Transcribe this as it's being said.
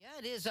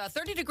it is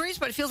 30 degrees,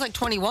 but it feels like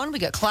 21. We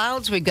got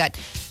clouds. We've got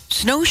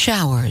snow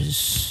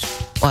showers.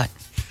 What?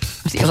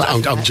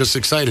 I'm just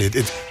excited.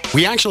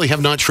 We actually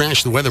have not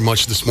trashed the weather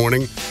much this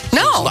morning.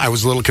 No. I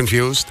was a little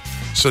confused.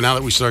 So now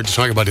that we started to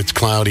talk about it's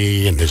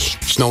cloudy and there's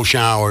snow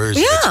showers,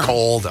 it's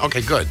cold.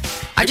 Okay, good.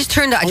 I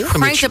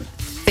cranked up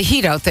the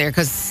heat out there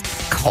because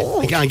it's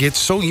cold. I get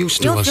so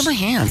used to us. Feel my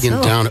hands. Getting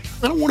down.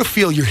 I don't want to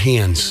feel your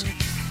hands.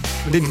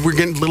 We're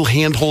getting a little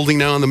hand holding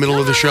now in the middle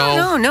of the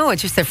show. No,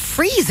 it's just they're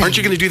freezing. Aren't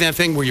you going to do that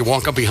thing where you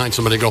walk up behind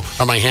somebody and go,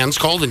 "Are my hands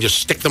cold?" and just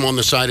stick them on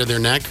the side of their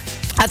neck?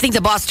 I think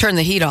the boss turned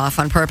the heat off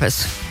on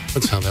purpose.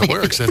 That's how that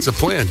works. That's a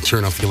plan.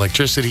 Turn off the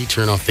electricity,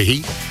 turn off the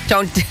heat.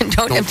 Don't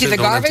empty the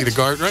garbage. Empty the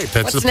garbage. Right.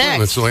 That's What's the plan. next?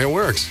 That's the way it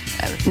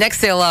works.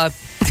 Next,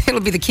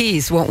 it'll be the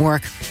keys. Won't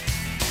work.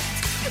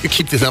 You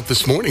keep this up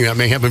this morning. That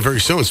may happen very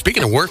soon.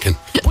 Speaking of working,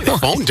 boy, the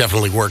phone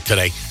definitely worked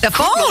today. The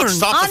phone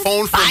stop the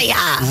phone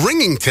from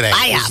ringing today.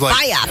 Fire.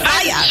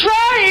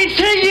 Trying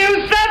to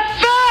use the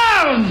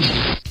phone!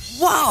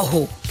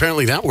 Whoa.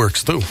 Apparently that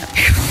works too.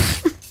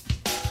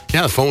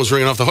 Yeah, the phone was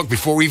ringing off the hook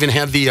before we even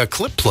had the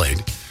clip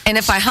played. And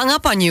if I hung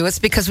up on you, it's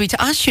because we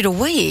asked you to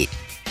wait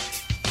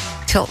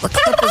till the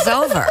clip was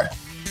over.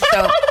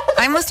 So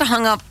I must have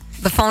hung up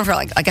the phone for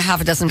like a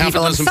half a dozen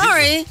people. I'm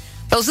sorry.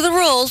 Those are the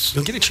rules.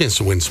 You'll get a chance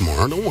to win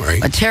tomorrow. Don't worry.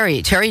 But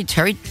Terry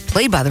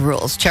played by the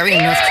rules. Terry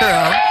in North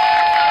Truro.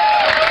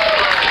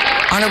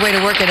 On her way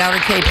to work at Outer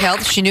Cape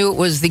Health, she knew it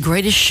was The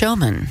Greatest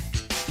Showman.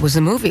 Was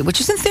a movie,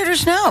 which is in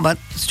theaters now, about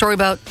a story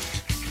about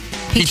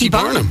P.T.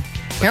 Barnum.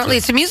 Apparently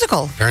it's a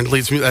musical.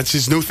 That's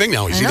his new thing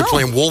now. He's either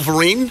playing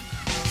Wolverine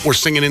or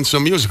singing in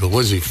some musical.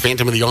 What is he?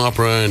 Phantom of the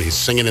Opera, and he's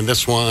singing in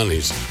this one,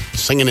 he's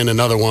singing in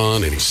another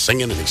one, and he's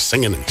singing and he's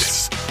singing and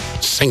he's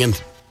singing.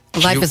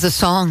 Life is a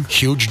song.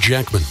 Hugh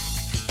Jackman.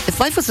 If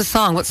life was a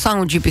song, what song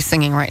would you be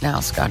singing right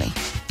now, Scotty?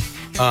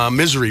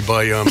 Misery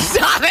by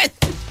Stop it!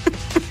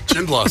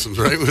 Gin Blossoms,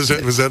 right? Was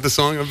that the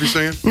song I'd be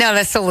singing? No,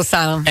 that's Soul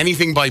Asylum.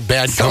 Anything by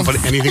Bad Company.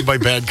 Anything by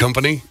Bad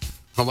Company.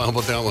 How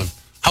about that one?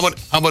 How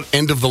about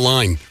End of the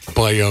Line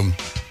by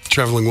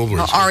Traveling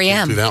Wilburys? Oh,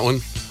 R.E.M. Do that one?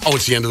 Oh,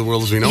 it's the end of the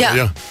world as we know it.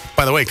 Yeah.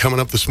 By the way, coming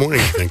up this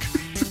morning, I think.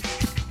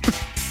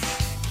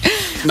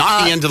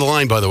 Not the end of the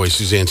line, by the way,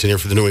 Suzanne Tonaire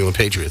for the New England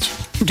Patriots.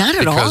 Not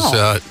at all.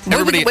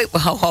 Everybody... Wait,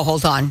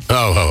 hold on.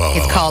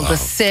 It's called the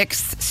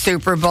 6th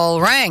Super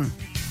Bowl ring.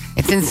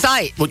 It's in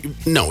sight. Well,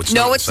 no, it's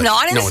not. No, it's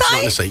not in sight? No, it's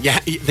not in sight. Yeah,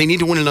 they need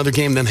to win another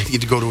game, then they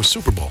need to go to a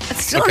Super Bowl.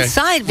 It's still in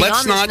sight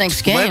beyond this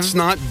next game. Let's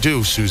not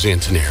do Suzanne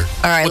Tonaire.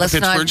 All right, let's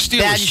not.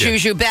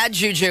 Steelers Bad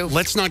juju.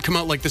 Let's not come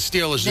out like the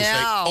Steelers and say,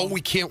 No. oh,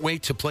 we can't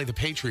wait to play the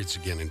Patriots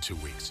again in 2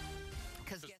 weeks.